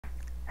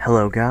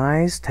Hello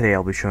guys, today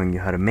I'll be showing you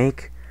how to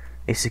make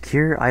a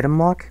secure item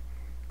lock.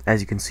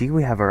 As you can see,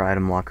 we have our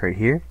item lock right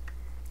here,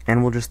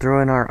 and we'll just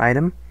throw in our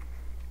item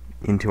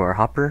into our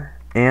hopper,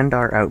 and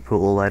our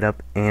output will light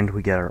up and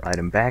we get our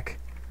item back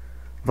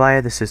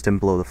via the system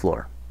below the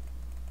floor.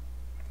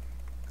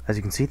 As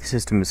you can see, the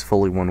system is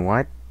fully one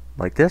wide,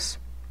 like this.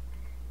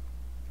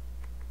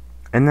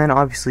 And then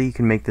obviously you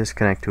can make this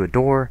connect to a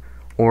door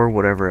or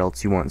whatever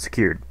else you want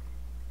secured.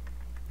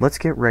 Let's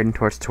get right into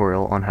our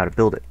tutorial on how to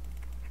build it.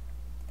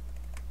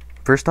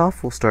 First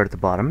off, we'll start at the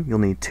bottom. You'll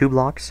need 2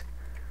 blocks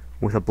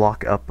with a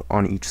block up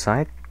on each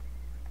side.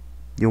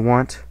 You'll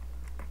want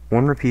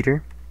 1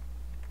 repeater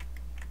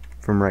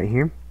from right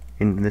here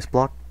in this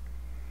block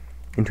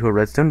into a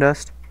redstone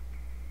dust,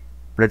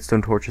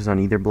 redstone torches on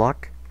either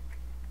block,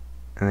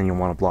 and then you'll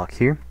want a block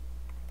here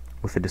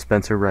with a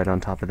dispenser right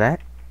on top of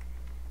that.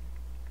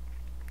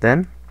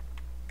 Then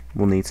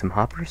we'll need some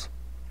hoppers.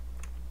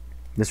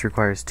 This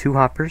requires 2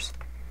 hoppers.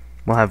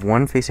 We'll have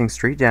one facing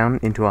straight down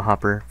into a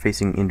hopper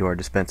facing into our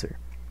dispenser.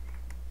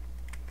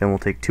 Then we'll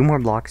take 2 more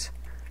blocks,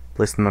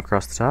 place them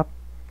across the top,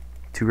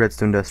 2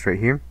 redstone dust right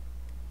here,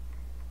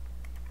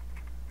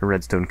 a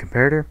redstone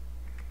comparator,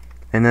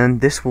 and then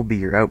this will be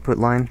your output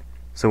line,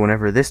 so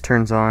whenever this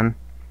turns on,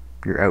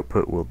 your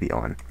output will be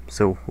on.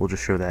 So we'll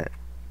just show that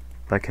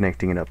by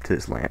connecting it up to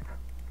this lamp.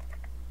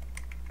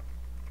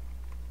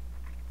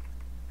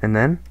 And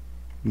then,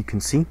 you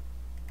can see,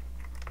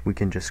 we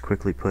can just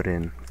quickly put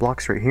in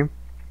blocks right here,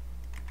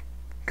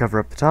 cover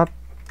up the top,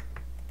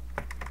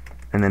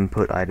 and then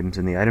put items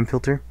in the item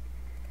filter.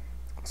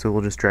 So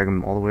we'll just drag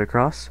them all the way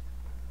across,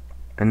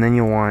 and then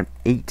you'll want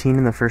 18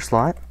 in the first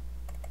slot,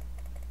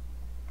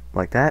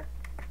 like that.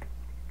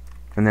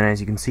 And then as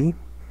you can see,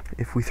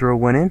 if we throw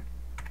 1 in,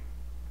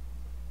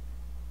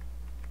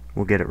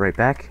 we'll get it right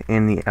back,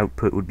 and the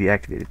output would be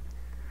activated.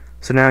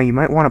 So now you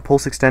might want a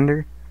pulse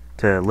extender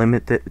to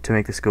limit it, to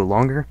make this go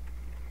longer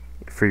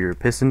for your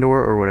piston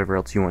door or whatever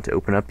else you want to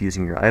open up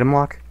using your item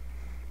lock,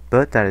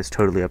 but that is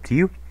totally up to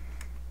you.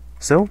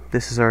 So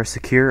this is our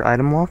secure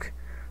item lock.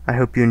 I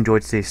hope you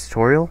enjoyed today's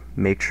tutorial.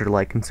 Make sure to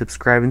like and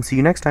subscribe, and see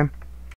you next time.